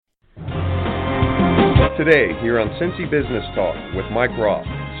Today, here on Cincy Business Talk with Mike Roth,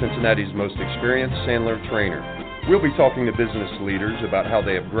 Cincinnati's most experienced Sandler trainer. We'll be talking to business leaders about how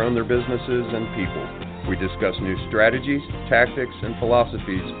they have grown their businesses and people. We discuss new strategies, tactics, and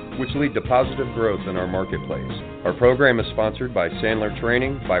philosophies which lead to positive growth in our marketplace. Our program is sponsored by Sandler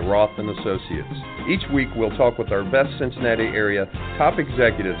Training by Roth and Associates. Each week, we'll talk with our best Cincinnati area top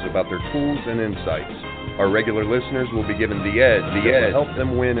executives about their tools and insights. Our regular listeners will be given the edge to help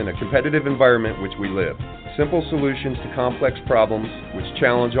them win in a competitive environment which we live. Simple solutions to complex problems which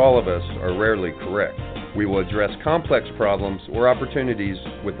challenge all of us are rarely correct. We will address complex problems or opportunities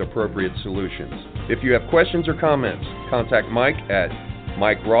with appropriate solutions. If you have questions or comments, contact Mike at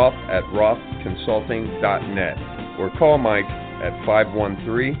mikeroth@rothconsulting.net or call Mike at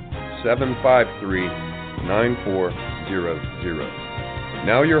 513-753-9400.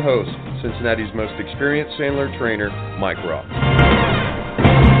 Now your host, Cincinnati's most experienced Sandler trainer, Mike Roth.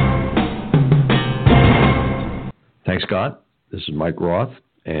 Thanks, Scott. This is Mike Roth,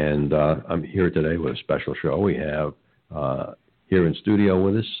 and I'm here today with a special show. We have here in studio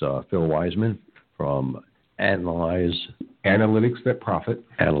with us Phil Wiseman from Analytics That Profit.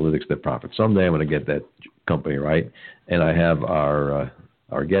 Analytics That Profit. Someday I'm going to get that company right. And I have our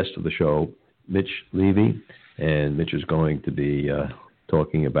guest of the show, Mitch Levy, and Mitch is going to be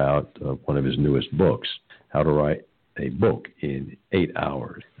talking about one of his newest books, How to Write a Book in 8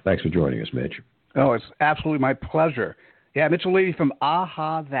 Hours. Thanks for joining us, Mitch. Oh, it's absolutely my pleasure. Yeah, Mitchell Levy from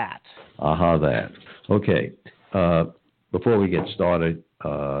Aha That. Aha That. Okay. Before we get started,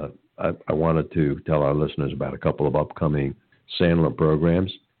 I wanted to tell our listeners about a couple of upcoming Sandler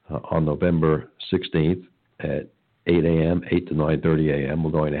programs. On November 16th at 8 a.m., 8 to 9:30 a.m.,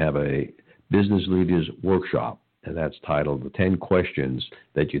 we're going to have a business leaders workshop, and that's titled The 10 Questions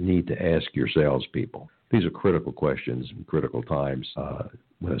That You Need to Ask Your Salespeople. These are critical questions in critical times.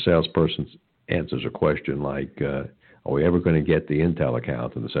 When a salesperson answers a question like, are we ever going to get the Intel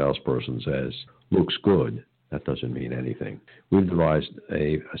account? And the salesperson says, looks good. That doesn't mean anything. We've devised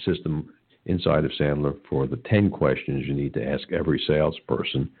a system inside of Sandler for the 10 questions you need to ask every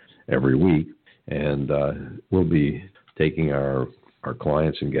salesperson every week. And we'll be taking our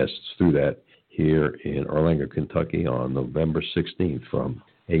clients and guests through that here in Erlanger, Kentucky on November 16th from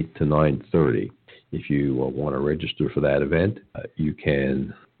 8 to 9:30. If you want to register for that event, you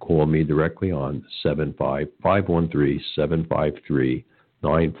can call me directly on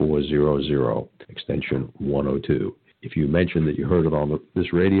 513-753-9400, extension 102. If you mention that you heard it on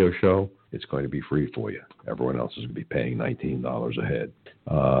this radio show, it's going to be free for you. Everyone else is going to be paying $19 a head.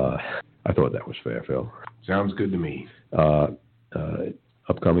 I thought that was fair, Phil. Sounds good to me.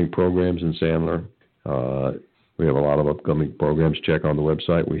 Upcoming programs in Sandler. We have a lot of upcoming programs. Check on the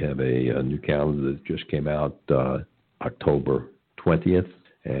website. We have a new calendar that just came out October 20th.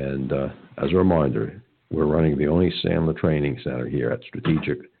 And as a reminder, we're running the only Sandler training center here at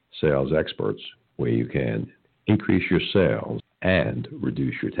Strategic Sales Experts where you can increase your sales and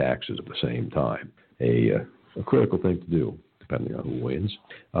reduce your taxes at the same time. A critical thing to do, depending on who wins.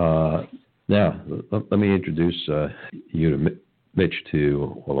 Now, let me introduce you to Mitch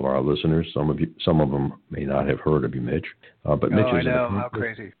to all of our listeners. Some of them may not have heard of you, Mitch. But Mitch is I know. How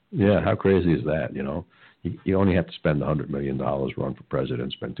crazy. Yeah, how crazy is that, you know? You only have to spend $100 million, run for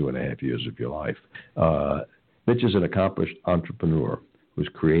president, spend 2.5 years of your life. Mitch is an accomplished entrepreneur who's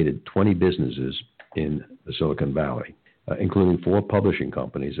created 20 businesses in the Silicon Valley, including 4 publishing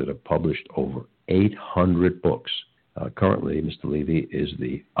companies that have published over 800 books. Currently, Mr. Levy is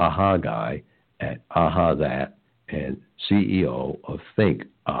the Aha guy at Aha That and CEO of Think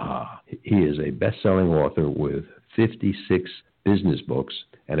Aha. He is a best-selling author with 56 business books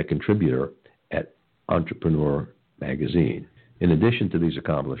and a contributor at Entrepreneur Magazine. In addition to these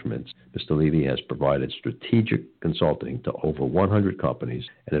accomplishments, Mr. Levy has provided strategic consulting to over 100 companies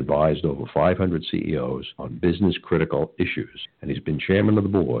and advised over 500 CEOs on business-critical issues. And he's been chairman of the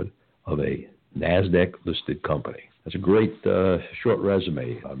board of a NASDAQ-listed company. That's a great short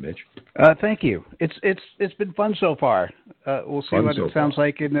resume, Mitch. Thank you. It's been fun so far. We'll see what it sounds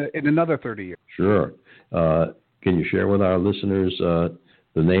like in another 30 years. Sure. Can you share with our listeners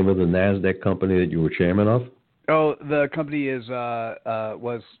the name of the NASDAQ company that you were chairman of? Oh, the company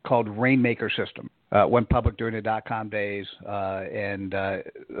was called Rainmaker System. Went public during the dot-com days, and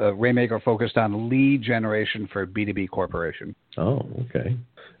Rainmaker focused on lead generation for B2B corporation. Oh, okay.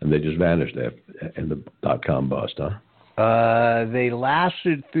 And they just vanished in the dot-com bust, huh? They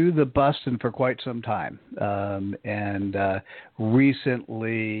lasted through the bust and for quite some time, and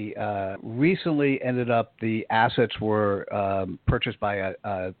recently ended up the assets were purchased by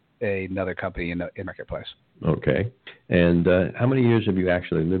a another company in the marketplace. Okay. And how many years have you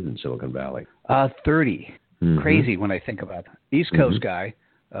actually lived in Silicon Valley? 30. Crazy when I think about it. East Coast guy.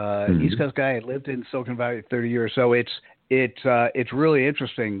 East Coast guy. I lived in Silicon Valley 30 years. So it's really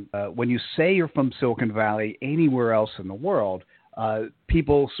interesting. When you say you're from Silicon Valley anywhere else in the world,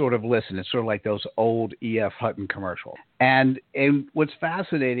 people sort of listen. It's sort of like those old E.F. Hutton commercials. And what's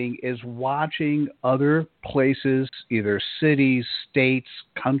fascinating is watching other places, either cities, states,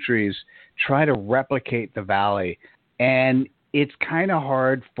 countries, try to replicate the Valley. And it's kind of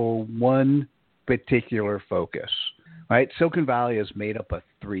hard for one particular focus, right? Silicon Valley is made up of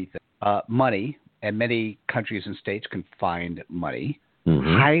three things. Money, and many countries and states can find money.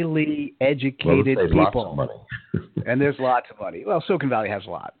 Highly educated people. Lots of money. And there's lots of money. Well, Silicon Valley has a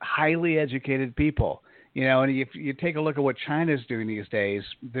lot. Highly educated people. And if you take a look at what China's doing these days,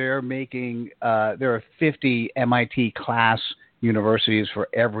 they're making, there are 50 MIT class universities for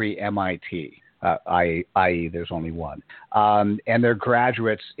every MIT, i.e. there's only one. And their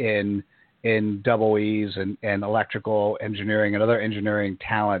graduates in double E's and electrical engineering and other engineering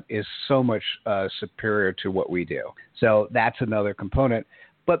talent is so much superior to what we do. So that's another component.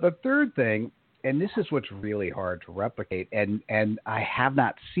 But the third thing, and this is what's really hard to replicate, and I have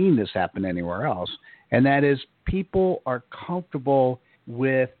not seen this happen anywhere else, and that is people are comfortable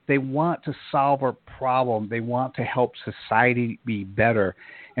with, they want to solve a problem. They want to help society be better.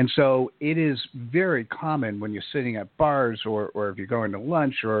 And so it is very common when you're sitting at bars or if you're going to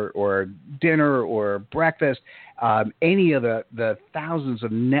lunch or dinner or breakfast, any of the thousands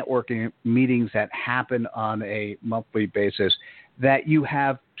of networking meetings that happen on a monthly basis, that you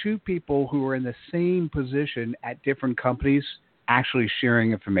have two people who are in the same position at different companies actually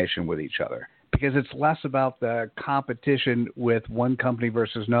sharing information with each other. Because it's less about the competition with one company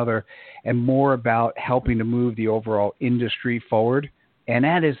versus another and more about helping to move the overall industry forward. And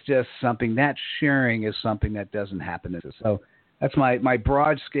that is just something, that sharing is something that doesn't happen. So that's my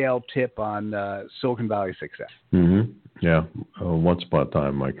broad scale tip on Silicon Valley success. Yeah. Once upon a time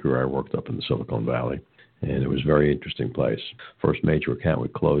in my career, I worked up in the Silicon Valley, and it was a very interesting place. First major account we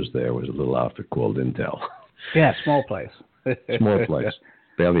closed there was a little outfit called Intel. Yeah, small place. Small place.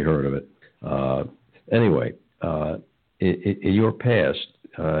 Barely heard of it. Anyway, in your past,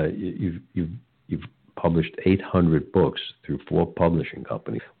 you've published 800 books through 4 publishing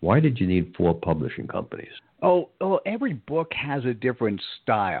companies. Why did you need 4 publishing companies? Oh, every book has a different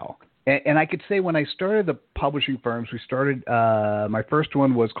style. And I could say when I started the publishing firms, we started, my first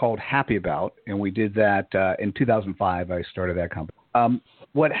one was called Happy About, and we did that in 2005. I started that company.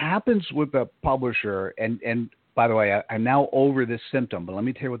 What happens with a publisher, and by the way, I'm now over this symptom, but let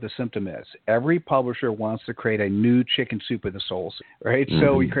me tell you what the symptom is. Every publisher wants to create a new chicken soup with a soul, right?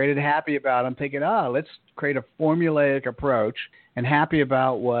 So we created Happy About. I'm thinking, let's create a formulaic approach. And Happy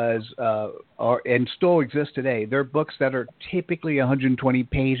About was, and still exists today. They're books that are typically 120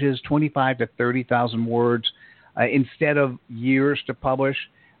 pages, 25 to 30,000 words. Instead of years to publish,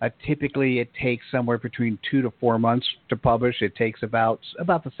 typically it takes somewhere between 2 to 4 months to publish. It takes about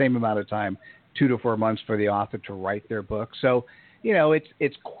the same amount of time, 2 to 4 months for the author to write their book. So,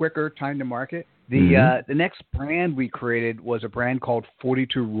 it's quicker time to market. The next brand we created was a brand called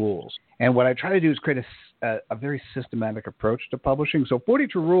 42 Rules. And what I try to do is create a very systematic approach to publishing. So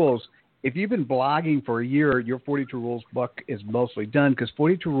 42 Rules, if you've been blogging for a year, your 42 Rules book is mostly done because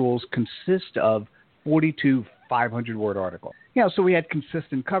 42 Rules consist of 42 500-word articles. So we had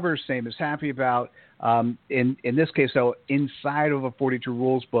consistent covers, same as Happy About. In this case, though, inside of a 42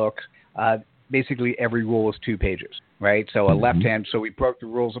 Rules book, basically every rule is 2 pages, right? So a left hand, so we broke the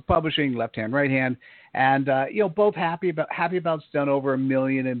rules of publishing, left hand, right hand. And, both Happy About's done over $1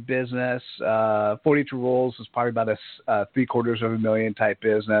 million in business. 42 Rules is probably about a $750,000 type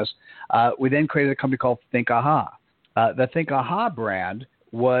business. We then created a company called Think Aha. The Think Aha brand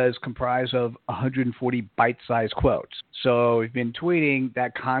was comprised of 140 bite-sized quotes. So we've been tweeting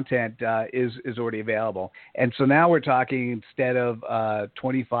that content is already available. And so now we're talking, instead of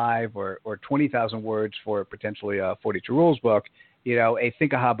 25 or 20,000 words for potentially a 42 Rules book, a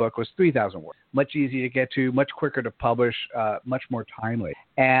Think Aha book was 3,000 words. Much easier to get to, much quicker to publish, much more timely.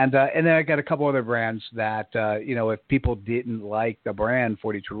 And then I got a couple other brands that, if people didn't like the brand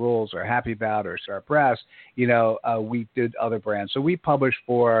 42 Rules or Happy About or Star Press, we did other brands. So we publish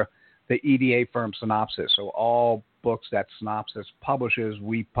for the EDA firm Synopsys. So all books that Synopsys publishes,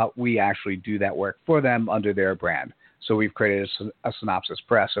 we actually do that work for them under their brand. So we've created a Synopsys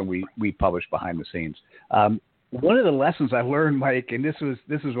Press, and we publish behind the scenes. One of the lessons I learned, Mike, and this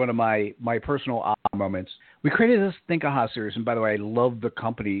is one of my personal aha moments. We created this Think Aha series, and by the way, I love the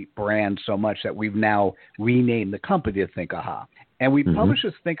company brand so much that we've now renamed the company to Think Aha. And we published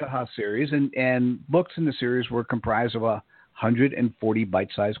this Think Aha series, and books in the series were comprised of 140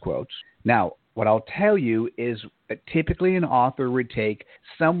 bite-sized quotes. Now, what I'll tell you is typically an author would take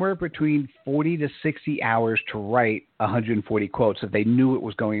somewhere between 40 to 60 hours to write 140 quotes if they knew it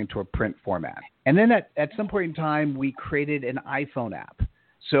was going into a print format. And then at some point in time, we created an iPhone app.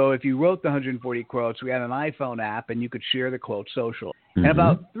 So if you wrote the 140 quotes, we had an iPhone app, and you could share the quotes socially. And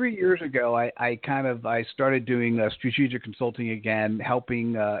about 3 years ago, I started doing strategic consulting again,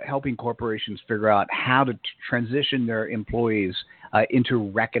 helping corporations figure out how to transition their employees into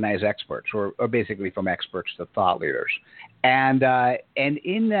recognized experts, or basically from experts to thought leaders. And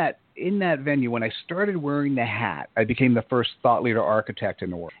in that venue, when I started wearing the hat, I became the first thought leader architect in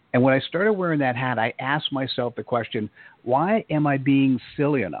the world. And when I started wearing that hat, I asked myself the question, why am I being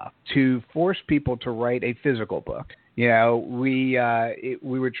silly enough to force people to write a physical book? You know, we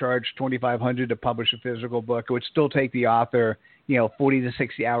would charge $2,500 to publish a physical book. It would still take the author, 40 to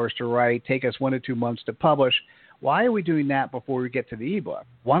 60 hours to write, take us 1 to 2 months to publish. Why are we doing that before we get to the ebook?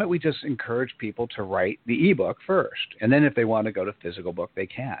 Why don't we just encourage people to write the ebook first? And then if they want to go to physical book, they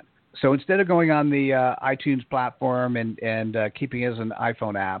can. So instead of going on the iTunes platform and keeping it as an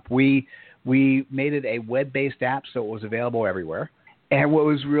iPhone app, we made it a web-based app so it was available everywhere. And what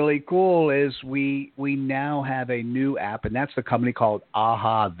was really cool is we now have a new app, and that's the company called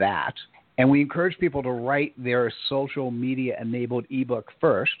Aha That. And we encourage people to write their social media-enabled ebook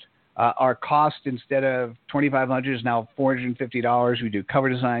first. Our cost, instead of $2,500, is now $450. We do cover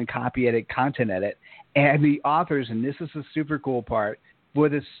design, copy edit, content edit. And the authors, and this is the super cool part, for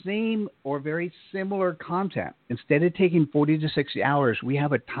the same or very similar content, instead of taking 40 to 60 hours, we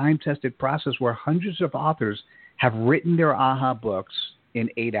have a time-tested process where hundreds of authors have written their AHA books in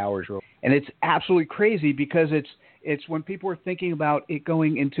 8 hours. And it's absolutely crazy because it's when people are thinking about it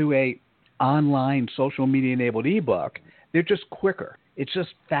going into a online social media-enabled ebook, they're just quicker. It's just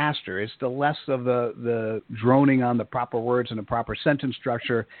faster. It's the less of the droning on the proper words and the proper sentence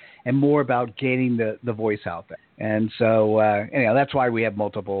structure, and more about getting the voice out there. And so, anyhow, that's why we have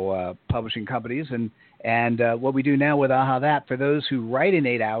multiple publishing companies. And what we do now with Aha That, for those who write in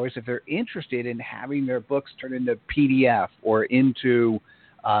 8 hours, if they're interested in having their books turned into PDF or into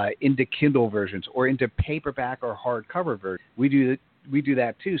Kindle versions or into paperback or hardcover versions, we do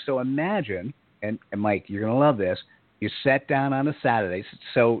that too. So imagine, and Mike, you're going to love this. You sit down on a Saturday.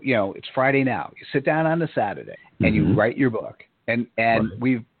 So, it's Friday now. You sit down on a Saturday and you write your book. And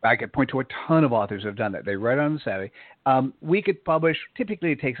I could point to a ton of authors who have done that. They write on a Saturday. We could publish.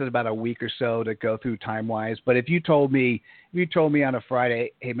 Typically, it takes us about a week or so to go through time-wise. But if you told me on a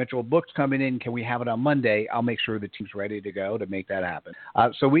Friday, hey, Mitchell, book's coming in, can we have it on Monday? I'll make sure the team's ready to go to make that happen.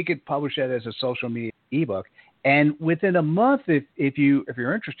 So we could publish that as a social media ebook. And within a month, if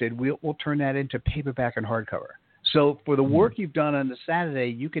you're interested, we'll turn that into paperback and hardcover. So for the work you've done on the Saturday,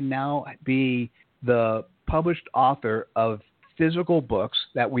 you can now be the published author of physical books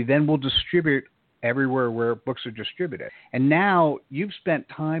that we then will distribute everywhere where books are distributed. And now you've spent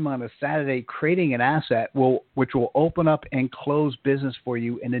time on a Saturday creating an asset which will open up and close business for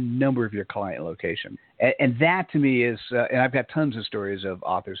you in a number of your client locations. And that to me is, and I've got tons of stories of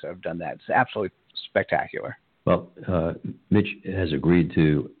authors that have done that. It's absolutely spectacular. Well, Mitch has agreed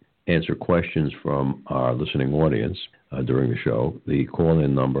to answer questions from our listening audience during the show. The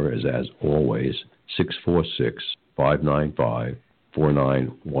call-in number is, as always,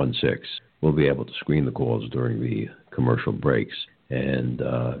 646-595-4916. We'll be able to screen the calls during the commercial breaks. And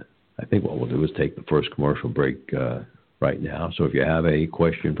I think what we'll do is take the first commercial break right now. So if you have a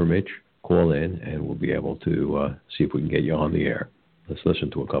question for Mitch, call in, and we'll be able to see if we can get you on the air. Let's listen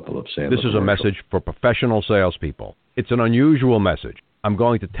to a couple of samples. This is a message for professional salespeople. It's an unusual message. I'm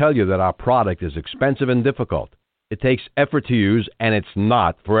going to tell you that our product is expensive and difficult. It takes effort to use, and it's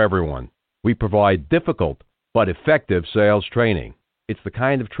not for everyone. We provide difficult but effective sales training. It's the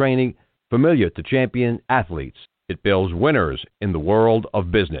kind of training familiar to champion athletes. It builds winners in the world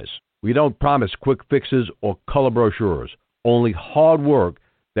of business. We don't promise quick fixes or color brochures, only hard work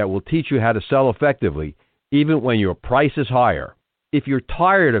that will teach you how to sell effectively, even when your price is higher. If you're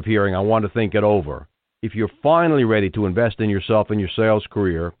tired of hearing, I want to think it over, if you're finally ready to invest in yourself and your sales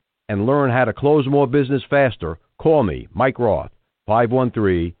career and learn how to close more business faster, call me, Mike Roth,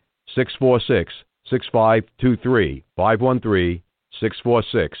 513-646-6523,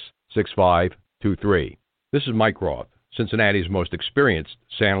 513-646-6523. This is Mike Roth, Cincinnati's most experienced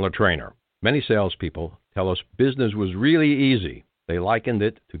Sandler trainer. Many salespeople tell us business was really easy. They likened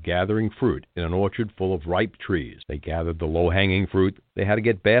it to gathering fruit in an orchard full of ripe trees. They gathered the low-hanging fruit. They had to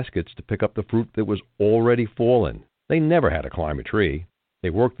get baskets to pick up the fruit that was already fallen. They never had to climb a tree. They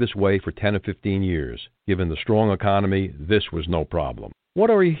worked this way for 10 or 15 years. Given the strong economy, this was no problem. What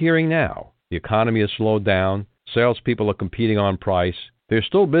are we hearing now? The economy has slowed down. Salespeople are competing on price. There's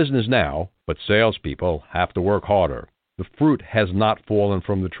still business now, but salespeople have to work harder. The fruit has not fallen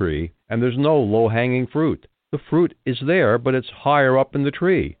from the tree, and there's no low-hanging fruit. The fruit is there, but it's higher up in the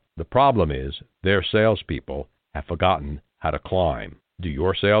tree. The problem is their salespeople have forgotten how to climb. Do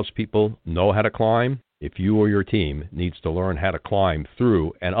your salespeople know how to climb? If you or your team needs to learn how to climb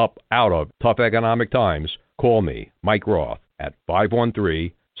through and up out of tough economic times, call me, Mike Roth, at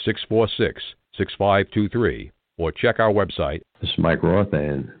 513-646-6523, or check our website. This is Mike Roth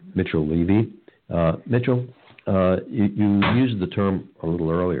and Mitchell Levy. Mitchell, you used the term a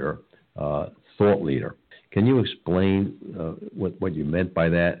little earlier, thought leader. Can you explain what you meant by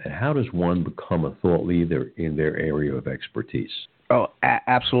that? And how does one become a thought leader in their area of expertise? Oh,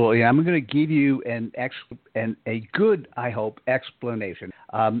 absolutely. I'm going to give you a good, I hope, explanation.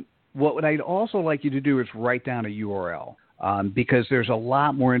 What I'd also like you to do is write down a URL because there's a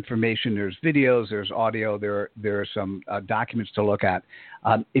lot more information. There's videos, there's audio, there are some documents to look at.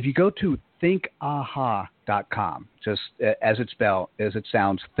 If you go to thinkaha.com, just as it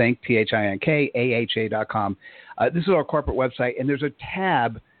sounds, think, THINKAHA.com. This is our corporate website, and there's a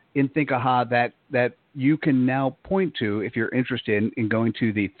tab in Thinkaha that you can now point to if you're interested in going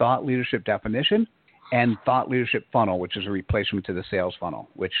to the thought leadership definition and thought leadership funnel, which is a replacement to the sales funnel,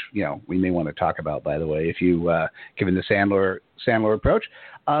 which, we may want to talk about, by the way, if you, given the Sandler approach.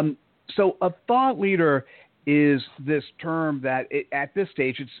 So a thought leader is this term that at this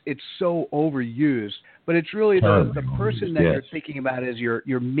stage it's so overused, but it's really the person that you're thinking about as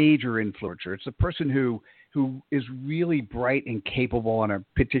your major influencer. It's the person who is really bright and capable on a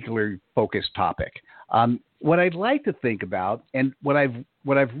particularly focused topic. What I'd like to think about, and what I've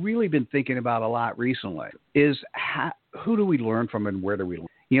really been thinking about a lot recently, is who do we learn from and where do we learn?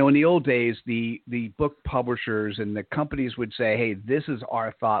 In the old days, the book publishers and the companies would say, hey, this is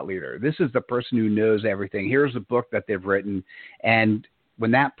our thought leader. This is the person who knows everything. Here's the book that they've written. And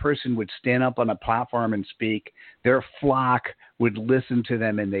when that person would stand up on a platform and speak, their flock would listen to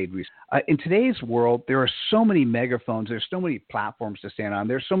them and they'd in today's world, there are so many megaphones. There's so many platforms to stand on.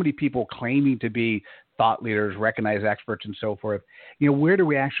 There's so many people claiming to be thought leaders, recognized experts, and so forth. Where do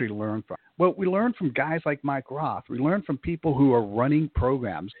we actually learn from? Well, we learn from guys like Mike Roth. We learn from people who are running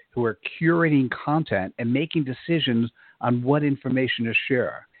programs, who are curating content and making decisions on what information to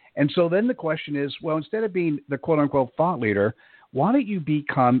share. And so then the question is, well, instead of being the quote-unquote thought leader, why don't you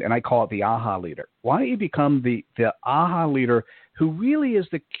become, and I call it the AHA leader, why don't you become the AHA leader who really is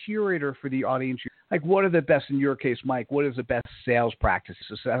the curator for the audience? Like, what are the best, in your case, Mike, what is the best sales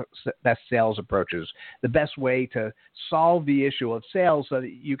practices, best sales approaches, the best way to solve the issue of sales so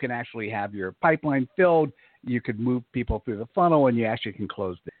that you can actually have your pipeline filled, you could move people through the funnel, and you actually can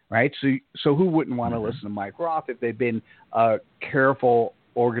close it, right? So who wouldn't want to listen to Mike Roth if they've been a careful,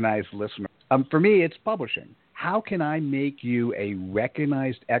 organized listener? For me, it's publishing. How can I make you a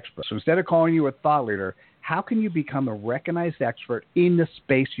recognized expert? So instead of calling you a thought leader, how can you become a recognized expert in the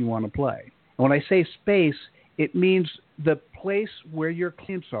space you want to play? And when I say space, it means the place where your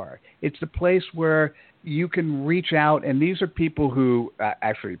clients are. It's the place where you can reach out, and these are people who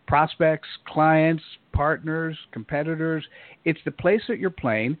actually prospects, clients, partners, competitors. It's the place that you're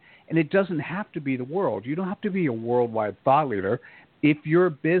playing, and it doesn't have to be the world. You don't have to be a worldwide thought leader. If your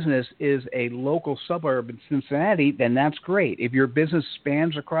business is a local suburb in Cincinnati, then that's great. If your business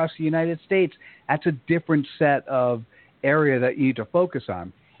spans across the United States, that's a different set of area that you need to focus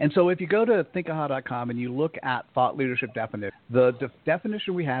on. And so if you go to thinkaha.com and you look at thought leadership definition, the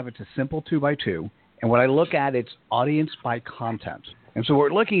definition we have, it's a simple 2x2. And what I look at, it's audience by content. And so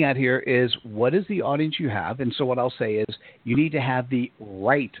what we're looking at here is what is the audience you have. And so what I'll say is you need to have the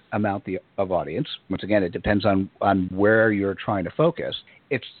right amount of audience. Once again, it depends on where you're trying to focus.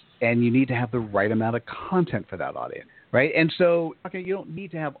 And you need to have the right amount of content for that audience, right? And so you don't need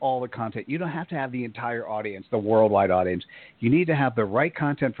to have all the content. You don't have to have the entire audience, the worldwide audience. You need to have the right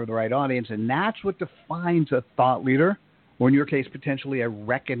content for the right audience, and that's what defines a thought leader, or in your case, potentially a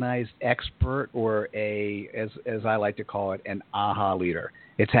recognized expert, or as I like to call it, an AHA leader.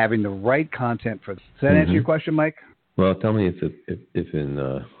 It's having the right content for. Does that answer your question, Mike? Well, tell me if in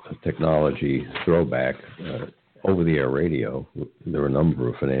a technology throwback, over-the-air radio, there are a number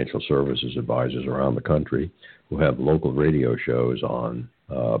of financial services advisors around the country who have local radio shows on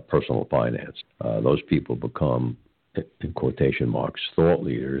personal finance. Those people become, in quotation marks, thought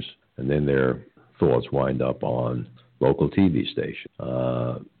leaders, and then their thoughts wind up on local TV station.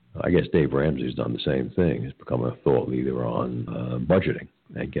 I guess Dave Ramsey's done the same thing. He's become a thought leader on budgeting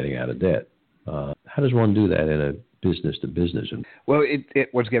and getting out of debt. How does one do that business to business? Well,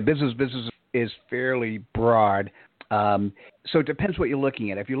 once again, business is fairly broad. So it depends what you're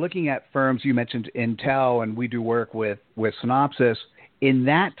looking at. If you're looking at firms, you mentioned Intel, and we do work with Synopsys. In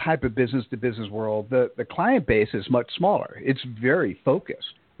that type of business-to-business world, the client base is much smaller. It's very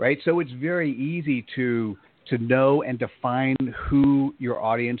focused, right? So it's very easy to know and define who your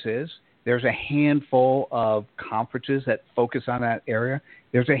audience is. There's a handful of conferences that focus on that area.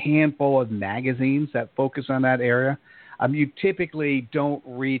 There's a handful of magazines that focus on that area. You typically don't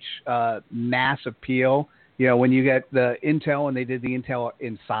reach mass appeal. You know, when you get the Intel, and they did the Intel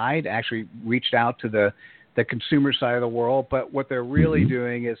Inside, actually reached out to the consumer side of the world. But what they're really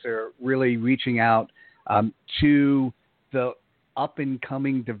doing is they're really reaching out to the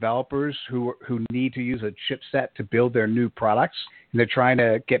up-and-coming developers who need to use a chipset to build their new products. And they're trying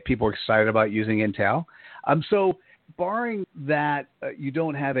to get people excited about using Intel. So barring that, you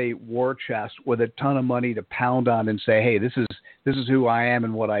don't have a war chest with a ton of money to pound on and say, hey, this is who I am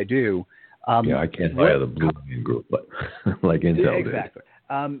and what I do. I can't hire the Blue Man Group, but like Intel did. Exactly.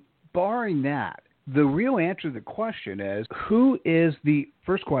 Barring that, the real answer to the question is, who is the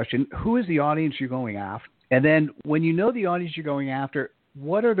audience you're going after? And then when you know the audience you're going after,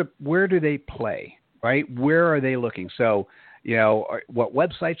 where do they play, right? Where are they looking? So, you know, what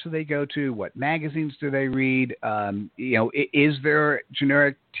websites do they go to? What magazines do they read? You know, is there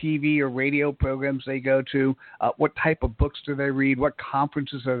generic TV or radio programs they go to? What type of books do they read? What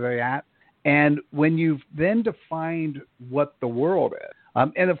conferences are they at? And when you've then defined what the world is,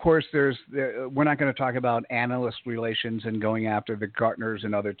 and of course, we're not going to talk about analyst relations and going after the Gartners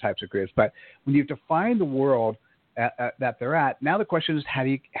and other types of groups, but when you've defined the world that they're at, now the question is, how do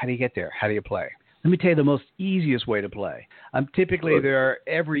you get there? How do you play? Let me tell you the most easiest way to play. Typically,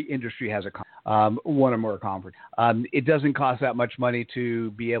 every industry has one or more conference. It doesn't cost that much money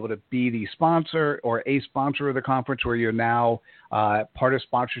to be able to be the sponsor or a sponsor of the conference, where you're now part of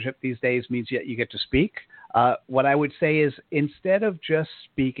sponsorship these days means you get to speak. What I would say is, instead of just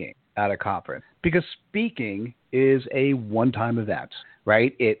speaking at a conference, because speaking is a one-time event,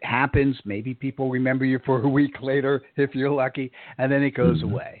 right? It happens. Maybe people remember you for a week later if you're lucky, and then it goes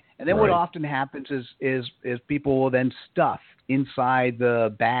away. And then what often happens is people will then stuff inside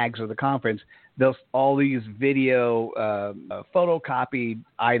the bags of the conference all these video photocopied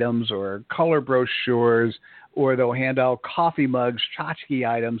items or color brochures, or they'll hand out coffee mugs, tchotchke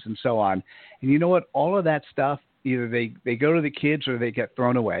items, and so on. And you know what? All of that stuff, either they go to the kids or they get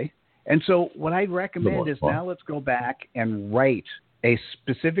thrown away. And so what I'd recommend is, now let's go back and write a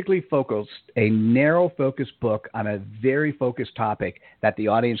specifically focused, a narrow focused book on a very focused topic that the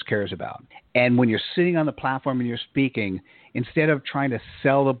audience cares about. And when you're sitting on the platform and you're speaking, instead of trying to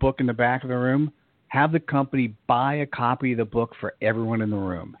sell the book in the back of the room, have the company buy a copy of the book for everyone in the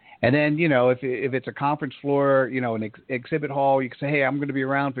room. And then, you know, if it's a conference floor, you know, an exhibit hall, you can say, hey, I'm going to be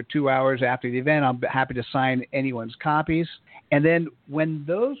around for 2 hours after the event. I'm happy to sign anyone's copies. And then when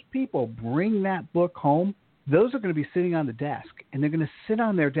those people bring that book home, those are going to be sitting on the desk, and they're going to sit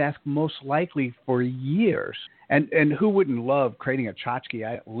on their desk most likely for years. And who wouldn't love creating a tchotchke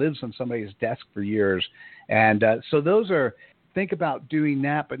that lives on somebody's desk for years? And so think about doing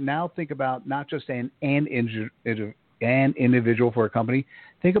that, but now think about not just an individual for a company.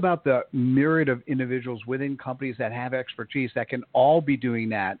 Think about the myriad of individuals within companies that have expertise that can all be doing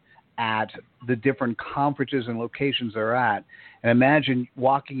that at the different conferences and locations they're at. And imagine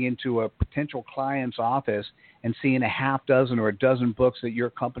walking into a potential client's office and seeing a half dozen or a dozen books that your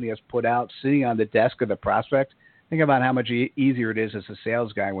company has put out sitting on the desk of the prospect. Think about how much easier it is as a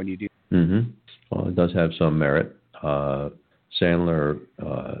sales guy when you do. Well, it does have some merit. Sandler,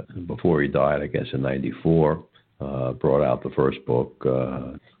 before he died, I guess in '94, brought out the first book,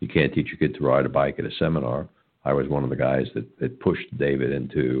 You Can't Teach a Kid to Ride a Bike at a Seminar. I was one of the guys that pushed David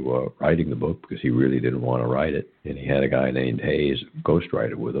into writing the book, because he really didn't want to write it. And he had a guy named Hayes ghostwrite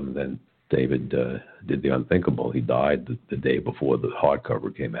it with him. And then David did the unthinkable. He died the day before the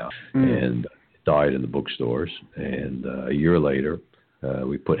hardcover came out, and died in the bookstores. And a year later,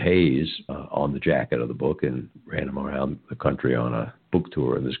 we put Hayes on the jacket of the book and ran him around the country on a book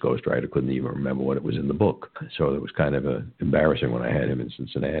tour. And this ghostwriter couldn't even remember what it was in the book. So it was kind of embarrassing when I had him in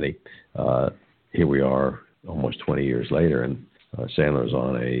Cincinnati. Here we are, almost 20 years later, and Sandler's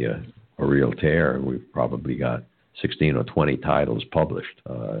on a real tear, and we've probably got 16 or 20 titles published.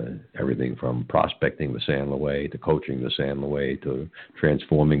 Everything from prospecting the Sandler way to coaching the Sandler way to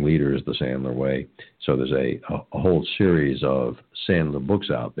transforming leaders the Sandler way. So there's a whole series of Sandler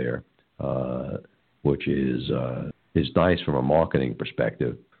books out there, which is nice from a marketing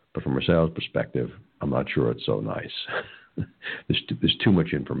perspective, but from a sales perspective, I'm not sure it's so nice. There's too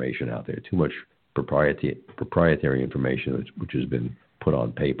much information out there, too much proprietary information which has been put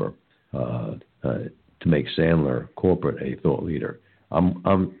on paper to make Sandler Corporate a thought leader.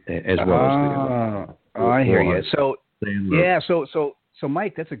 I'm as well as the I hear you. So Sandler. yeah, so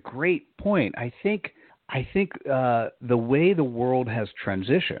Mike, that's a great point. I think the way the world has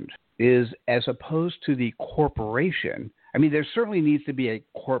transitioned is, as opposed to the corporation. I mean, there certainly needs to be a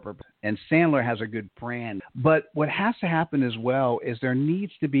corporate, and Sandler has a good brand. But what has to happen as well is there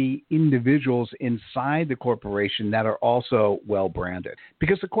needs to be individuals inside the corporation that are also well branded.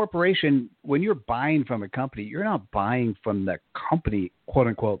 Because the corporation, when you're buying from a company, you're not buying from the company, quote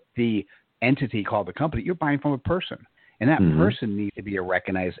unquote, the entity called the company. You're buying from a person. And that person needs to be a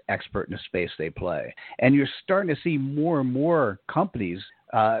recognized expert in the space they play. And you're starting to see more and more companies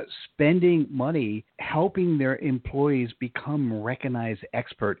spending money helping their employees become recognized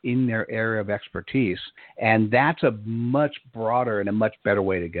expert in their area of expertise. And that's a much broader and a much better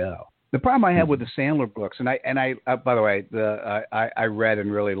way to go. The problem I have with the Sandler books, and I by the way, I read and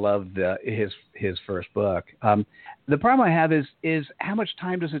really loved his first book. The problem I have is how much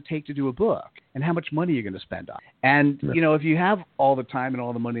time does it take to do a book, and how much money you're going to spend on. And if you have all the time and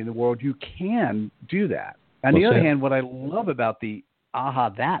all the money in the world, you can do that. On the other hand, what I love about the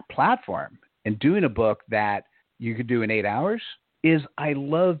That platform and doing a book that you could do in 8 hours is I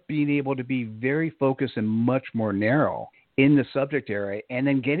love being able to be very focused and much more narrow in the subject area, and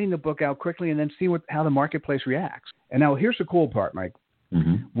then getting the book out quickly and then see how the marketplace reacts. And now here's the cool part, Mike.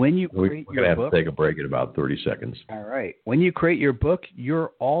 When you create We're going to have to take a break in about 30 seconds. All right. When you create your book,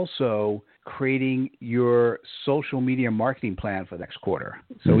 you're also creating your social media marketing plan for the next quarter.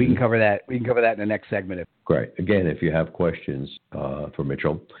 So we can cover that. We can cover that in the next segment. Great. Again, if you have questions for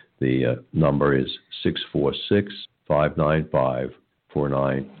Mitchell, the number is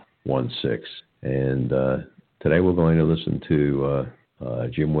 646-595-4916. And today we're going to listen to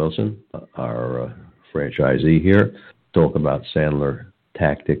Jim Wilson, our franchisee here, talk about Sandler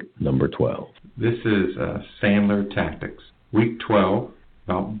Tactic number 12. This is Sandler Tactics. Week 12,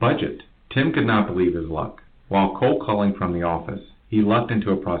 about budget. Tim could not believe his luck. While cold calling from the office, he lucked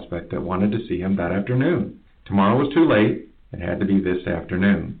into a prospect that wanted to see him that afternoon. Tomorrow was too late. It had to be this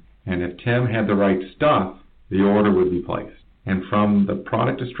afternoon. And if Tim had the right stuff, the order would be placed. And from the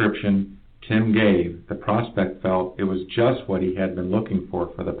product description Tim gave, the prospect felt it was just what he had been looking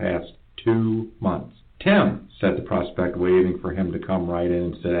for the past 2 months. "Tim," said the prospect, waiting for him to come right in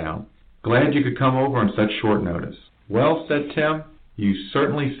and sit down. "Glad you could come over on such short notice." "Well," said Tim, "you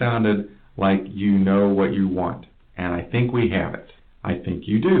certainly sounded like you know what you want, and I think we have it." "I think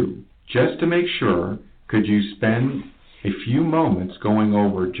you do. Just to make sure, could you spend a few moments going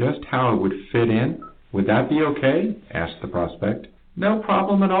over just how it would fit in? Would that be okay?" asked the prospect. "No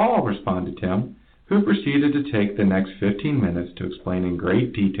problem at all," responded Tim, who proceeded to take the next 15 minutes to explain in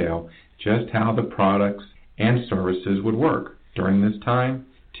great detail just how the products and services would work. During this time,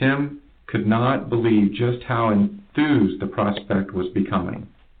 Tim could not believe just how enthused the prospect was becoming.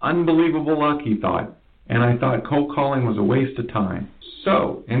 "Unbelievable luck," he thought, "and I thought cold calling was a waste of time.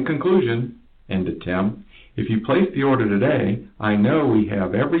 So, in conclusion," ended Tim, "if you place the order today, I know we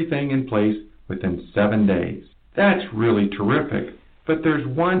have everything in place within 7 days." "That's really terrific, but there's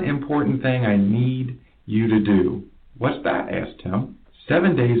one important thing I need you to do." "What's that?" asked Tim.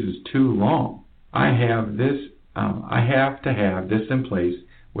 7 days is too long. I have to have this in place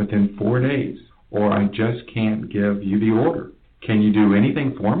within 4 days, or I just can't give you the order. Can you do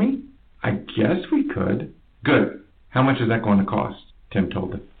anything for me?" "I guess we could." "Good. How much is that going to cost?" Tim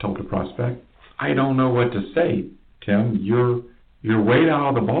told the prospect. "I don't know what to say, Tim. You're way out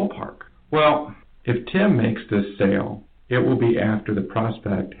of the ballpark." "Well, if Tim makes this sale, it will be after the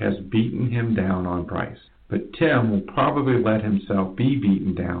prospect has beaten him down on price. But Tim will probably let himself be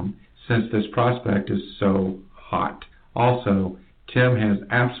beaten down since this prospect is so hot. Also, Tim has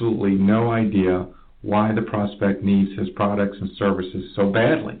absolutely no idea why the prospect needs his products and services so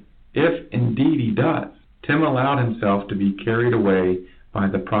badly. If indeed he does." Tim allowed himself to be carried away by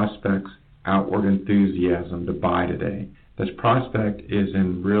the prospect's outward enthusiasm to buy today. This prospect is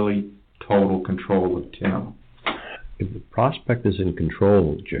in really total control of Tim. If the prospect is in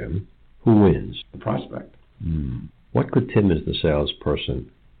control, Jim, who wins? The prospect. What could Tim, as the salesperson,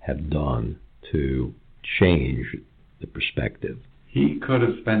 have done to change the perspective? He could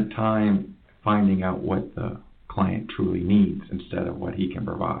have spent time finding out what the client truly needs instead of what he can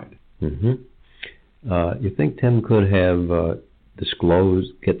provide. You think Tim could have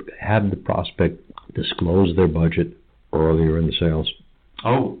had the prospect disclose their budget earlier in the sales?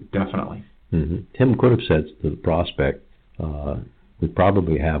 Oh, definitely. Tim could have said to the prospect, "We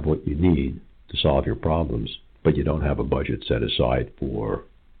probably have what you need to solve your problems, but you don't have a budget set aside for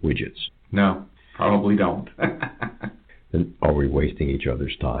widgets." No. Probably don't. Then are we wasting each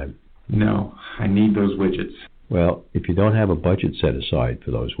other's time? No, I need those widgets. Well, if you don't have a budget set aside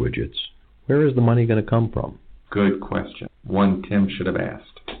for those widgets, where is the money going to come from? Good question. One Tim should have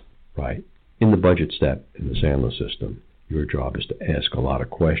asked. Right. In the budget step in the Sandler system, your job is to ask a lot of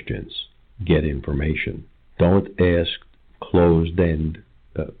questions, get information. Don't ask closed-end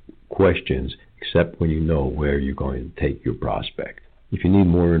questions except when you know where you're going to take your prospect. If you need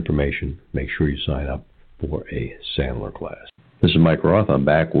more information, make sure you sign up for a Sandler class. This is Mike Roth. I'm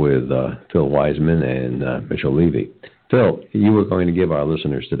back with Phil Wiseman and Mitchell Levy. Phil, you were going to give our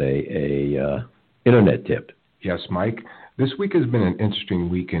listeners today a internet tip. Yes, Mike. This week has been an interesting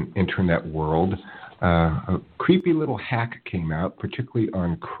week in internet world. A creepy little hack came out, particularly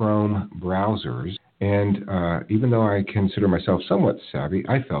on Chrome browsers. And even though I consider myself somewhat savvy,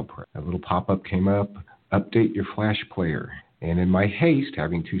 I fell prey. A little pop-up came up, update your Flash player. And in my haste,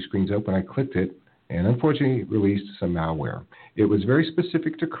 having two screens open, I clicked it, and unfortunately released some malware. It was very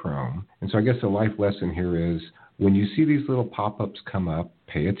specific to Chrome. And so I guess the life lesson here is when you see these little pop-ups come up,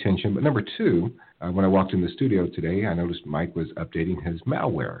 pay attention. But number two, when I walked in the studio today, I noticed Mike was updating his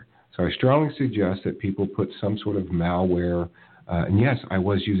malware. So I strongly suggest that people put some sort of malware. And yes, I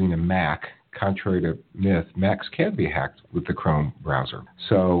was using a Mac. Contrary to myth, Macs can be hacked with the Chrome browser.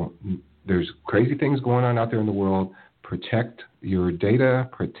 So there's crazy things going on out there in the world. Protect your data,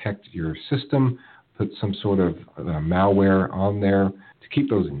 protect your system, put some sort of malware on there to keep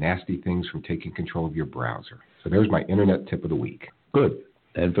those nasty things from taking control of your browser. So there's my internet tip of the week. Good.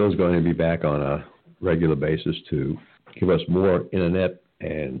 And Phil's going to be back on a regular basis to give us more internet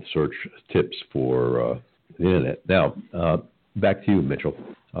and search tips for the internet. Now, back to you, Mitchell.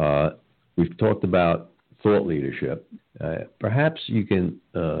 We've talked about thought leadership. Perhaps you can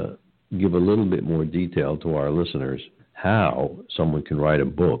give a little bit more detail to our listeners how someone can write a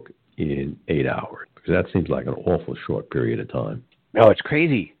book in 8 hours, because that seems like an awful short period of time. No, it's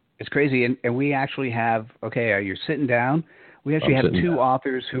crazy. It's crazy. And we actually have, you're sitting down. We actually have two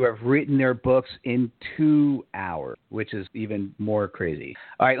authors who have written their books in 2 hours, which is even more crazy.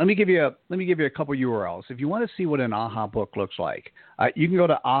 All right, let me give you a couple URLs. If you want to see what an AHA book looks like, you can go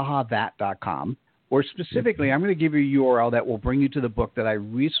to ahathat.com, or specifically, I'm going to give you a URL that will bring you to the book that I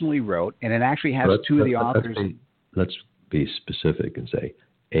recently wrote, and it actually has two of the authors. Let's be specific and say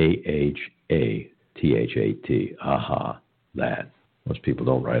AHATHAT, AHA, that. Most people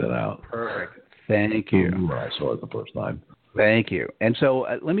don't write it out. Perfect. Thank you. I saw it the first time. Thank you. And so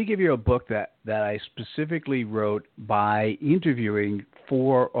let me give you a book that I specifically wrote by interviewing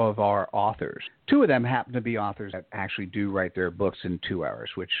 4 of our authors. 2 of them happen to be authors that actually do write their books in 2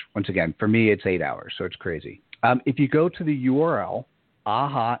 hours, which, once again, for me, it's 8 hours, so it's crazy. If you go to the URL,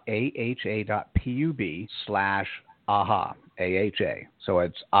 aha.pub/aha, AHA. So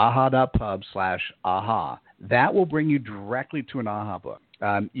it's aha.pub/aha. That will bring you directly to an AHA book.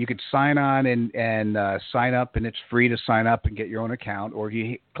 You could sign on and sign up, and it's free to sign up and get your own account. Or if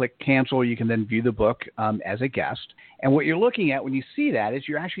you click cancel, you can then view the book as a guest. And what you're looking at when you see that is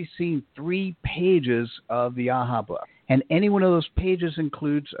you're actually seeing 3 pages of the AHA book. And any one of those pages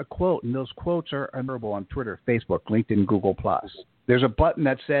includes a quote, and those quotes are available on Twitter, Facebook, LinkedIn, Google+. There's a button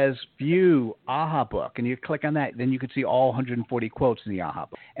that says View AHA Book, and you click on that. Then you can see all 140 quotes in the AHA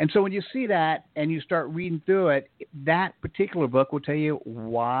Book. And so when you see that and you start reading through it, that particular book will tell you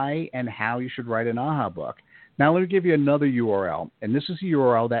why and how you should write an AHA book. Now let me give you another URL, and this is a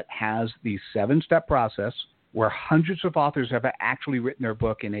URL that has the 7-step process where hundreds of authors have actually written their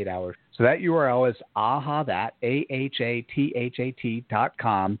book in 8 hours. So that URL is ahathat,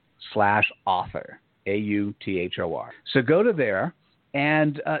 ahathat.com/author. AUTHOR. So go to there,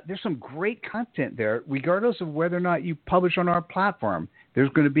 and there's some great content there, regardless of whether or not you publish on our platform. There's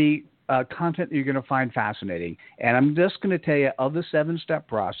going to be content that you're going to find fascinating. And I'm just going to tell you of the 7-step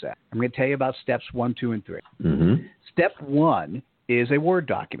process. I'm going to tell you about steps 1, 2, and 3. Mm-hmm. Step 1 is a Word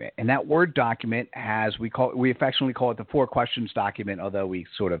document, and that Word document has we affectionately call it the 4 questions document, although we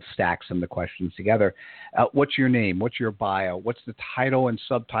sort of stack some of the questions together. What's your name? What's your bio? What's the title and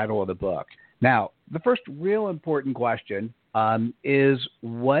subtitle of the book? Now, the first real important question is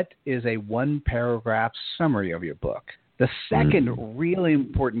what is a 1-paragraph summary of your book? The second really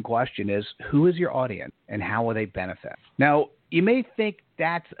important question is who is your audience and how will they benefit? Now, you may think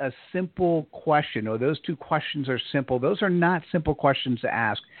that's a simple question, or those 2 questions are simple. Those are not simple questions to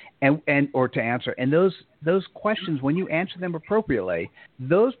ask or to answer. And those questions, when you answer them appropriately,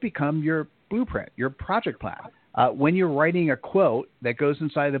 those become your blueprint, your project plan. When you're writing a quote that goes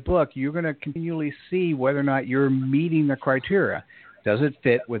inside the book, you're going to continually see whether or not you're meeting the criteria. Does it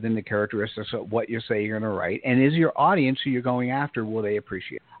fit within the characteristics of what you say you're going to write? And is your audience who you're going after, will they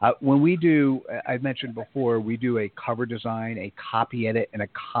appreciate it? When we do, I mentioned before, we do a cover design, a copy edit, and a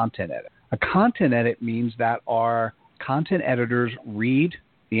content edit. A content edit means that our content editors read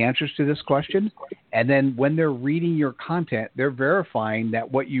the answers to this question, and then when they're reading your content, they're verifying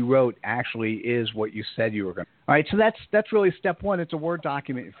that what you wrote actually is what you said you were going to. All right, so that's really step one. It's a Word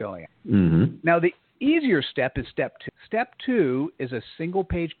document you're filling out. Mm-hmm. Now, the easier step is step two. Step two is a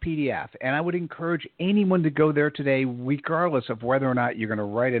single-page PDF, and I would encourage anyone to go there today, regardless of whether or not you're going to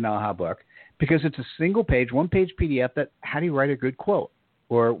write an AHA book, because it's a single-page, one-page PDF that how do you write a good quote?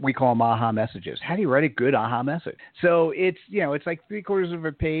 Or we call them AHA messages. How do you write a good AHA message? So it's like 3/4 of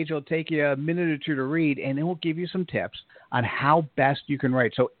a page. It'll take you a minute or two to read, and it will give you some tips on how best you can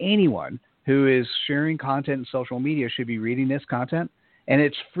write. So anyone who is sharing content in social media should be reading this content, and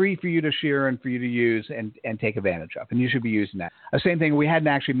it's free for you to share and for you to use and take advantage of, and you should be using that. The same thing, we hadn't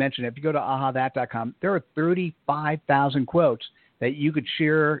actually mentioned it. If you go to ahathat.com, there are 35,000 quotes that you could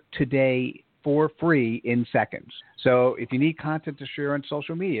share today for free in seconds. So if you need content to share on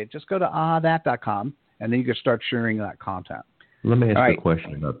social media, just go to ahathat.com, and then you can start sharing that content. Let me ask you a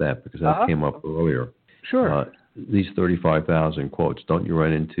question about that, because that came up earlier. Sure. These 35,000 quotes, don't you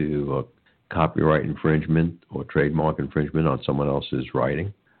run into copyright infringement or trademark infringement on someone else's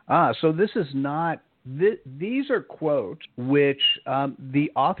writing? So this is not... These are quotes which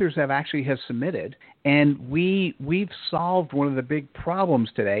the authors have submitted, and we've solved one of the big problems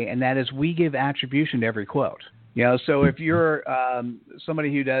today, and that is we give attribution to every quote. So if you're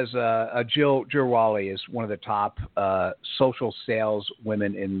somebody who does Jill Wally is one of the top social sales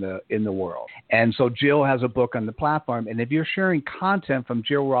women in the world, and so Jill has a book on the platform, and if you're sharing content from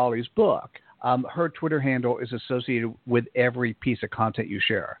Jill Wally's book, her Twitter handle is associated with every piece of content you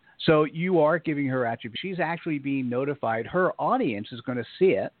share. So you are giving her attribution. She's actually being notified. Her audience is going to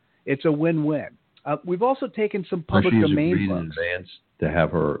see it. It's a win-win. We've also taken some public domain books. In advance to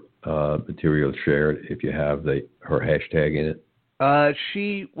have her material shared if you have her hashtag in it?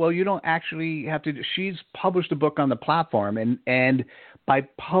 You don't actually have to. She's published a book on the platform, and by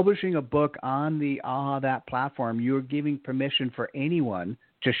publishing a book on the that platform, you're giving permission for anyone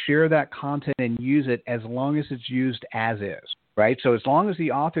to share that content and use it as long as it's used as is. Right? So as long as the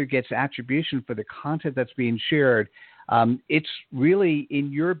author gets attribution for the content that's being shared, it's really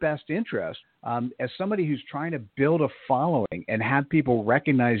in your best interest as somebody who's trying to build a following and have people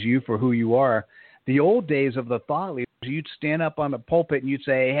recognize you for who you are. The old days of the thought leaders, you'd stand up on the pulpit and you'd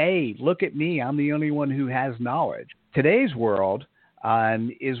say, hey, look at me. I'm the only one who has knowledge. Today's world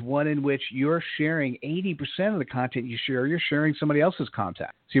is one in which you're sharing 80% of the content you share, you're sharing somebody else's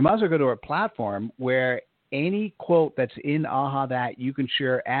content. So you might as well go to a platform where any quote that's in that you can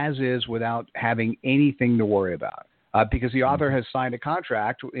share as is without having anything to worry about, because the author has signed a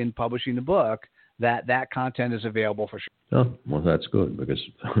contract in publishing the book that content is available for sure. Oh, well, that's good, because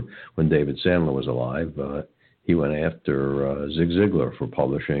when David Sandler was alive, he went after Zig Ziglar for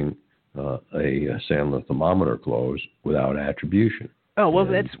publishing a Sandler thermometer close without attribution. Oh, well,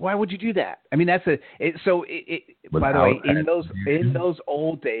 why would you do that? I mean, by the way, in those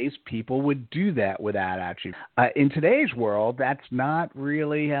old days, people would do that without attribution. In today's world, that's not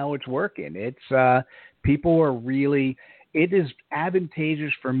really how it's working. It's people are really. It is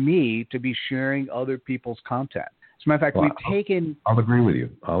advantageous for me to be sharing other people's content. As a matter of fact, we've taken. I'll agree with you.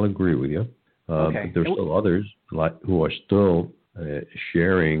 Okay. But there's still others who are still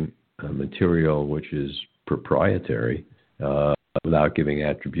sharing material which is proprietary. Without giving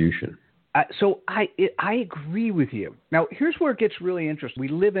attribution. So I agree with you. Now, here's where it gets really interesting. We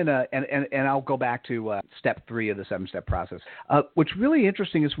live in and I'll go back to step 3 of the 7-step process. What's really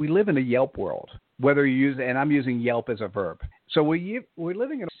interesting is we live in a Yelp world, whether you use, and I'm using Yelp as a verb. So we're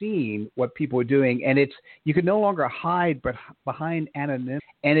living in a scene, what people are doing, and you can no longer hide behind anonymity.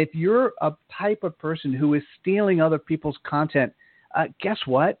 And if you're a type of person who is stealing other people's content, guess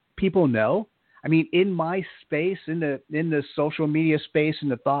what? People know. I mean, in my space, in the social media space, in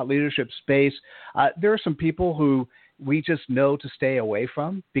the thought leadership space, there are some people who we just know to stay away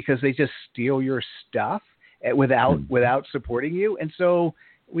from because they just steal your stuff without supporting you. And so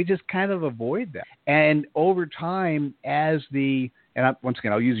we just kind of avoid that. And over time, once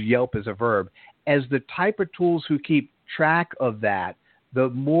again, I'll use Yelp as a verb, as the type of tools who keep track of that, the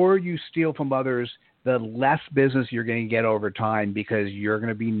more you steal from others, the less business you're going to get over time because you're going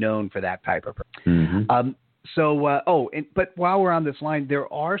to be known for that type of person. Mm-hmm. But while we're on this line,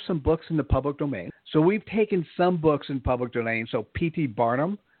 there are some books in the public domain. So we've taken some books in public domain. So P.T.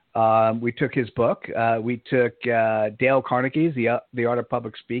 Barnum, we took his book. We took Dale Carnegie's The Art of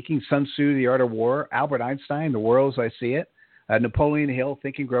Public Speaking, Sun Tzu, The Art of War, Albert Einstein, The World as I See It, Napoleon Hill,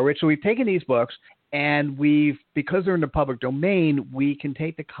 Think and Grow Rich. So we've taken these books, and because they're in the public domain, we can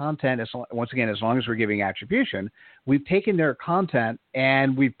take the content, once again, as long as we're giving attribution, we've taken their content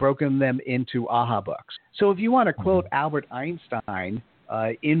and we've broken them into AHA books. So if you want to quote Albert Einstein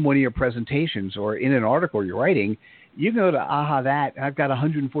in one of your presentations or in an article you're writing, you can go to AHA That, and I've got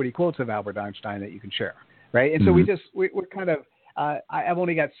 140 quotes of Albert Einstein that you can share, right? And so we're kind of, I've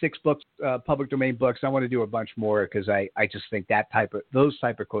only got 6 books, public domain books. I want to do a bunch more because I just think those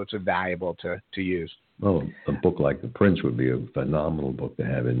type of quotes are valuable to use. Well, a book like The Prince would be a phenomenal book to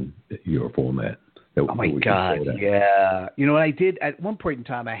have in your format. Oh my God! Yeah, you know what I did at one point in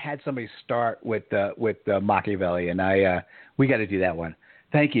time? I had somebody start with Machiavelli, and we got to do that one.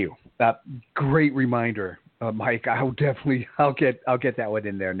 Thank you. Great reminder, Mike. I'll get that one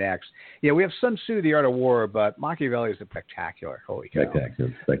in there next. Yeah, we have Sun Tzu, The Art of War, but Machiavelli is spectacular. Holy cow!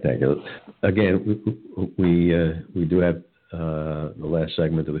 Spectacular. Again, we do have the last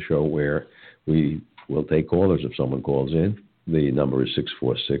segment of the show where we will take callers if someone calls in. The number is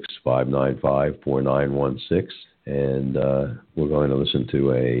 646-595-4916, and we're going to listen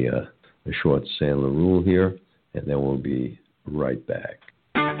to a short Sandler rule here, and then we'll be right back.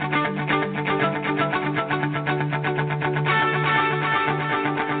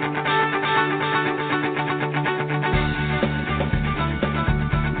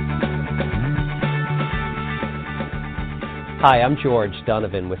 Hi, I'm George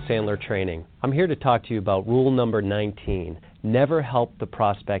Donovan with Sandler Training. I'm here to talk to you about rule number 19, never help the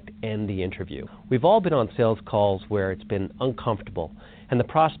prospect end the interview. We've all been on sales calls where it's been uncomfortable and the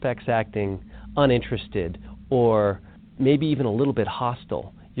prospect's acting uninterested or maybe even a little bit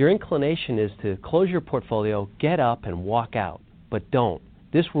hostile. Your inclination is to close your portfolio, get up, and walk out. But don't.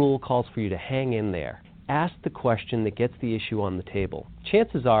 This rule calls for you to hang in there. Ask the question that gets the issue on the table.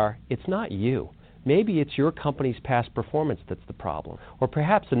 Chances are it's not you. Maybe it's your company's past performance that's the problem. Or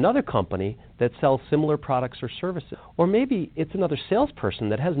perhaps another company that sells similar products or services. Or maybe it's another salesperson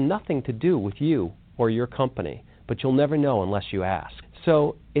that has nothing to do with you or your company. But you'll never know unless you ask.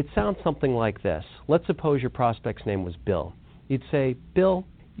 So it sounds something like this. Let's suppose your prospect's name was Bill. You'd say, Bill,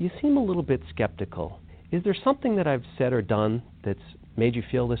 you seem a little bit skeptical. Is there something that I've said or done that's made you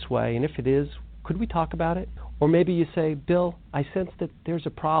feel this way? And if it is, could we talk about it? Or maybe you say, Bill, I sense that there's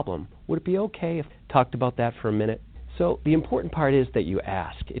a problem. Would it be okay if I talked about that for a minute? So the important part is that you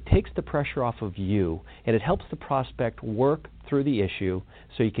ask. It takes the pressure off of you, and it helps the prospect work through the issue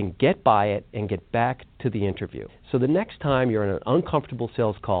so you can get by it and get back to the interview. So the next time you're in an uncomfortable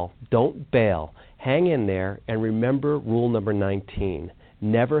sales call, don't bail. Hang in there and remember rule number 19.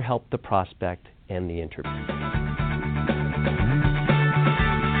 Never help the prospect end the interview.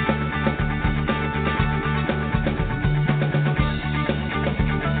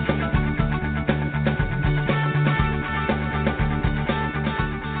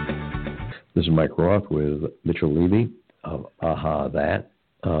 This is Mike Roth with Mitchell Levy of AHA That.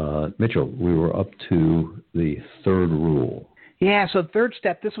 Mitchell, we were up to the third rule. Yeah, so third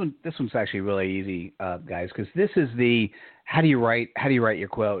step. This one's actually really easy, guys, because this is the how do you write your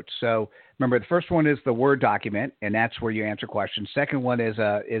quote. So remember, the first one is the Word document, and that's where you answer questions. Second one is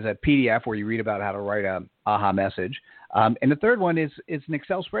a PDF where you read about how to write a AHA message. And the third one is an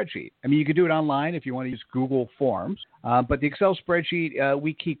Excel spreadsheet. I mean, you could do it online if you want to use Google Forms, but the Excel spreadsheet,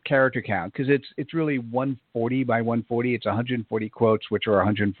 we keep character count because it's really 140 by 140. It's 140 quotes, which are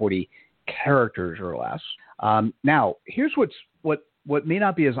 140 characters or less. Now, here's what may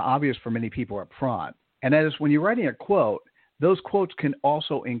not be as obvious for many people up front, and that is when you're writing a quote, those quotes can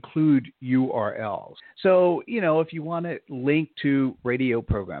also include URLs. So, if you want to link to radio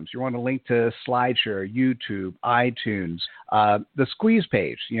programs, you want to link to SlideShare, YouTube, iTunes, the squeeze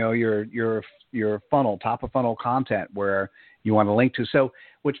page, your funnel, top of funnel content where you want to link to. So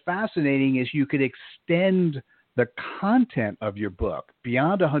what's fascinating is you could extend the content of your book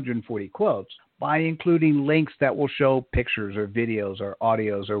beyond 140 quotes by including links that will show pictures or videos or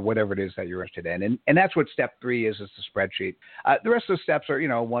audios or whatever it is that you're interested in. And that's what step 3 is the spreadsheet. The rest of the steps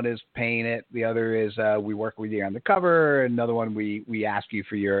are, one is paying it. The other is we work with you on the cover. Another one, we ask you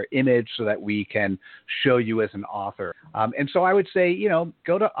for your image so that we can show you as an author. And so I would say,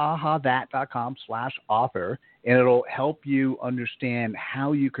 go to ahathat.com/author, and it'll help you understand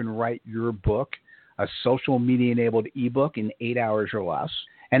how you can write your book, a social media enabled ebook, in 8 hours or less.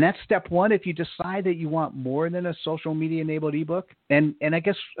 And that's step 1. If you decide that you want more than a social media enabled ebook, and I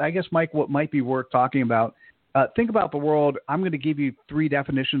guess Mike, what might be worth talking about, think about the world. I'm going to give you 3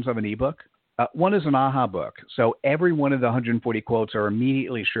 definitions of an ebook. One is an AHA book. So every one of the 140 quotes are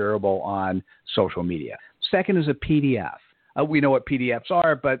immediately shareable on social media. Second is a PDF. We know what PDFs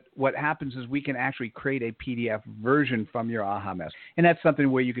are, but what happens is we can actually create a PDF version from your AHA message. And that's something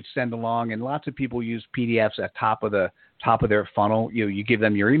where you could send along, and lots of people use PDFs at top of their funnel. You give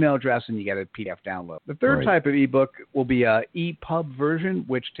them your email address and you get a PDF download. The third type of ebook will be a EPUB version,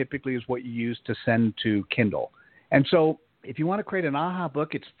 which typically is what you use to send to Kindle. And so if you want to create an AHA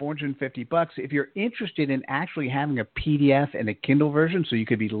book, it's $450. If you're interested in actually having a PDF and a Kindle version, so you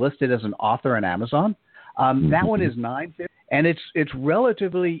could be listed as an author on Amazon, that one is $950. And it's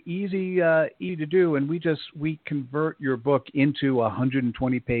relatively easy to do, and we convert your book into a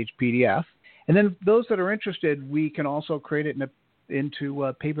 120-page PDF. And then those that are interested, we can also create it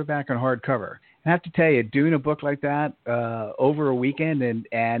into paperback and hardcover. I have to tell you, doing a book like that over a weekend,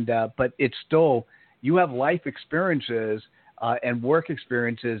 but it's still, you have life experiences and work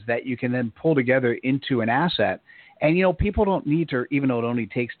experiences that you can then pull together into an asset. And, people don't need to, even though it only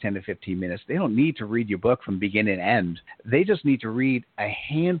takes 10 to 15 minutes, they don't need to read your book from beginning to end. They just need to read a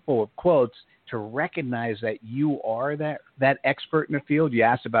handful of quotes to recognize that you are that expert in the field. You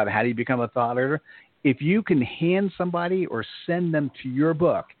asked about how do you become a thought leader. If you can hand somebody or send them to your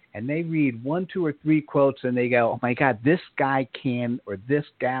book and they read 1, 2, or 3 quotes and they go, oh, my God, this guy can or this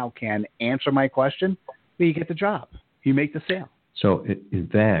gal can answer my question, well, you get the job. You make the sale. So, in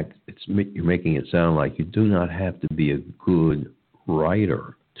fact, you're making it sound like you do not have to be a good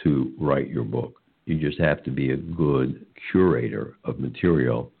writer to write your book. You just have to be a good curator of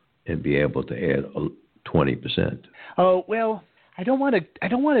material and be able to add 20%. Oh, well, I don't want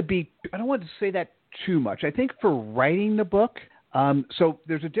to say that too much. I think for writing the book, so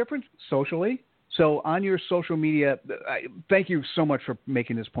there's a difference socially. So on your social media, thank you so much for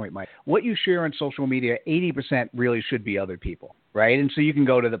making this point, Mike. What you share on social media, 80% really should be other people, right? And so you can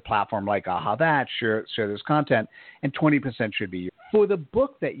go to the platform like AHA that, share this content, and 20% should be you. For the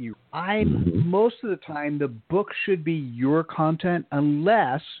book that most of the time, the book should be your content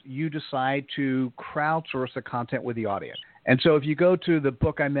unless you decide to crowdsource the content with the audience. And so if you go to the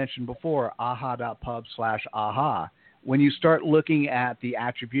book I mentioned before, aha.pub/aha, when you start looking at the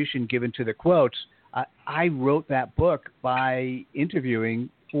attribution given to the quotes, I wrote that book by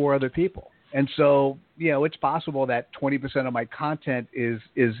interviewing 4 other people. And so, it's possible that 20% of my content is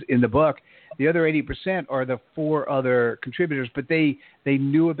in the book. The other 80% are the 4 other contributors, but they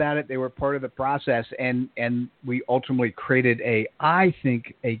knew about it. They were part of the process. And we ultimately created I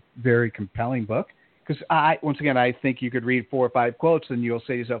think, a very compelling book. Because I think you could read 4 or 5 quotes and you'll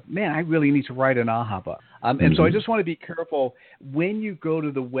say to yourself, man, I really need to write an AHA book. And so I just want to be careful when you go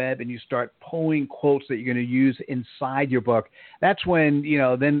to the web and you start pulling quotes that you're going to use inside your book. That's when,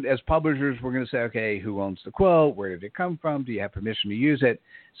 then as publishers, we're going to say, okay, who owns the quote? Where did it come from? Do you have permission to use it?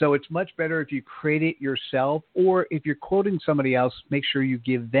 So it's much better if you create it yourself, or if you're quoting somebody else, make sure you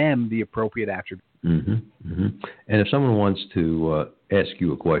give them the appropriate attribute. And if someone wants to ask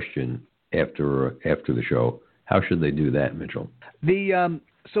you a question after the show, how should they do that, Mitchell?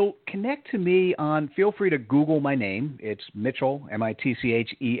 So connect to me feel free to Google my name. It's Mitchell,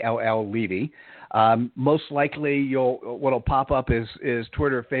 Mitchell Levy. Most likely what'll pop up is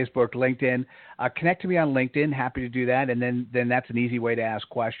Twitter, Facebook, LinkedIn. Connect to me on LinkedIn. Happy to do that. And then that's an easy way to ask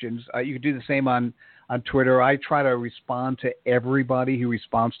questions. You can do the same on Twitter. I try to respond to everybody who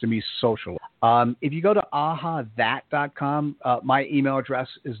responds to me socially. If you go to ahathat.com, my email address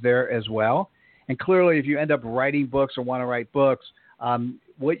is there as well. And clearly, if you end up writing books or want to write books,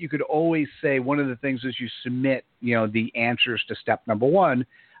 what you could always say, one of the things is you submit, the answers to step number 1.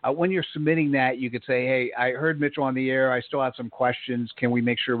 When you're submitting that, you could say, hey, I heard Mitchell on the air. I still have some questions. Can we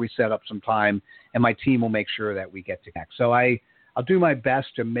make sure we set up some time? And my team will make sure that we get to connect. So I'll do my best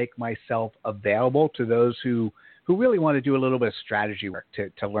to make myself available to those who really want to do a little bit of strategy work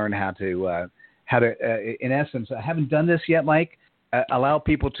to learn how to in essence, I haven't done this yet, Mike, allow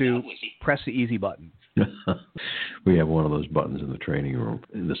people to press the easy button. We have one of those buttons in the training room,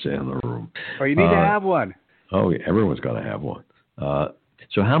 in the Sandler room. Oh, you need to have one. Oh, yeah, everyone's got to have one.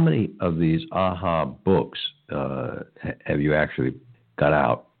 So how many of these AHA books have you actually got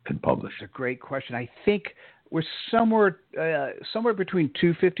out and published? That's a great question. I think we're somewhere between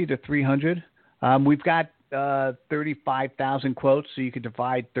 250 to 300. We've got 35,000 quotes, so you could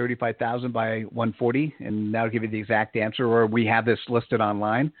divide 35,000 by 140, and that'll give you the exact answer, or we have this listed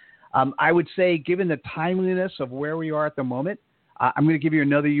online. I would say, given the timeliness of where we are at the moment, I'm going to give you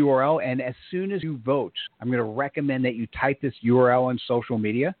another URL, and as soon as you vote, I'm going to recommend that you type this URL on social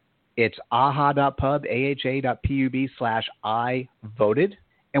media. It's aha.pub, aha.pub/I voted.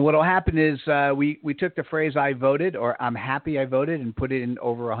 And what will happen is we took the phrase "I voted" or "I'm happy I voted" and put it in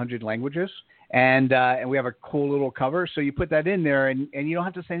over 100 languages. And we have a cool little cover. So you put that in there, and you don't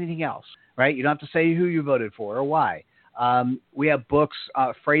have to say anything else, right? You don't have to say who you voted for or why. We have books,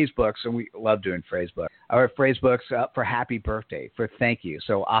 phrase books, and we love doing phrase books. Our phrase books for happy birthday, for thank you.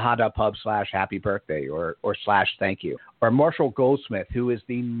 So aha.pub/happy birthday or /thank you. Or Marshall Goldsmith, who is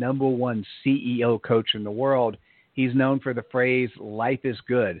the #1 CEO coach in the world. He's known for the phrase, life is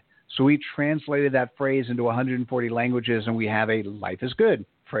good. So we translated that phrase into 140 languages, and we have a life is good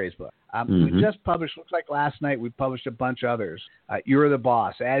phrase book. We just published, looks like last night, we published a bunch of others. You're the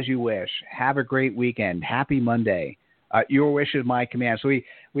boss, as you wish. Have a great weekend. Happy Monday. Your wish is my command. So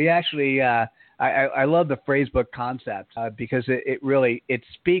we actually, I love the phrase book concept because it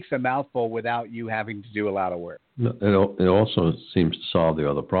speaks a mouthful without you having to do a lot of work. It also seems to solve the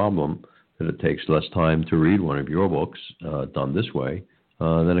other problem that it takes less time to read one of your books done this way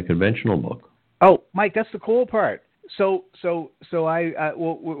than a conventional book. Oh, Mike, that's the cool part. So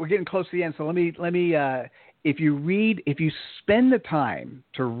we're getting close to the end. So let me if you spend the time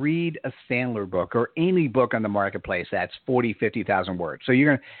to read a Sandler book or any book on the marketplace that's 40, 50,000 words. So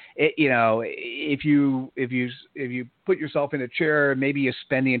you're going to, if you put yourself in a chair, maybe you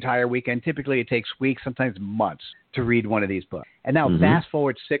spend the entire weekend. Typically it takes weeks, sometimes months to read one of these books. And now fast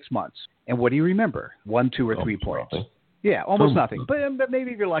forward 6 months. And what do you remember? 1, 2, or 3 points. Nothing. Yeah, almost nothing. But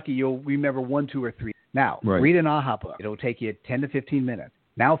maybe if you're lucky, you'll remember 1, 2, or 3. Now, read an AHA book. It'll take you 10 to 15 minutes.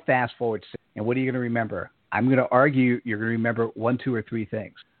 Now fast forward 6. And what are you going to remember? I'm going to argue you're going to remember 1, 2, or 3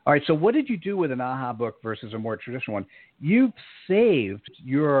 things. All right, so what did you do with an AHA book versus a more traditional one? You've saved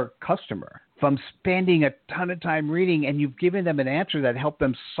your customer from spending a ton of time reading, and you've given them an answer that helped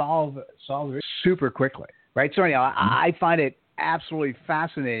them solve it super quickly, right? So anyhow, I find it absolutely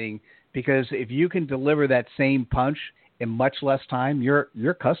fascinating because if you can deliver that same punch in much less time, your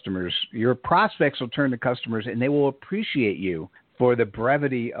customers, your prospects will turn to customers, and they will appreciate you for the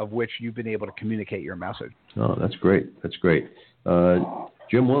brevity of which you've been able to communicate your message. Oh, that's great. That's great.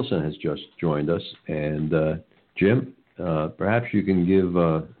 Jim Wilson has just joined us. And Jim, perhaps you can give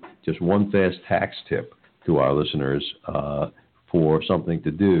just one fast tax tip to our listeners for something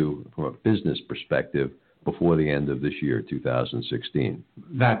to do from a business perspective before the end of this year, 2016.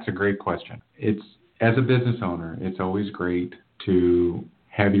 That's a great question. As a business owner, it's always great to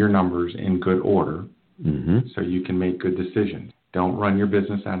have your numbers in good order so you can make good decisions. Don't run your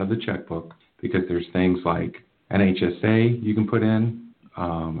business out of the checkbook because there's things like an HSA you can put in,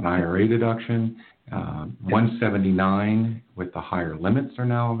 an IRA deduction, 179 with the higher limits are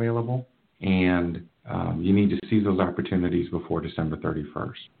now available, and you need to seize those opportunities before December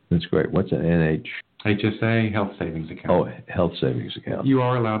 31st. That's great. What's an HSA, health savings account. Oh, health savings account. You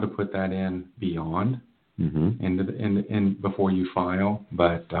are allowed to put that in beyond in before you file,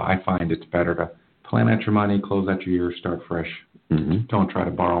 but I find it's better to plan out your money, close out your year, start fresh. Don't try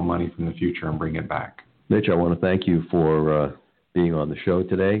to borrow money from the future and bring it back. Mitch, I want to thank you for being on the show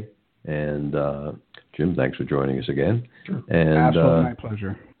today. And Jim, thanks for joining us again. Sure. And, absolutely, my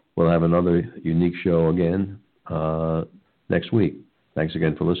pleasure. We'll have another unique show again next week. Thanks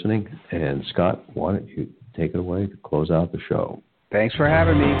again for listening. And Scott, why don't you take it away to close out the show? Thanks for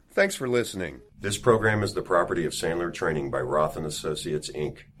having me. Thanks for listening. This program is the property of Sandler Training by Roth & Associates,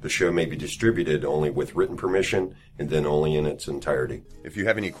 Inc. The show may be distributed only with written permission and then only in its entirety. If you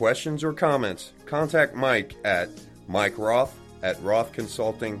have any questions or comments, contact Mike at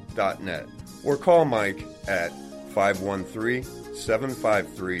mikeroth@rothconsulting.net or call Mike at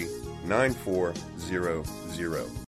 513-753-9400.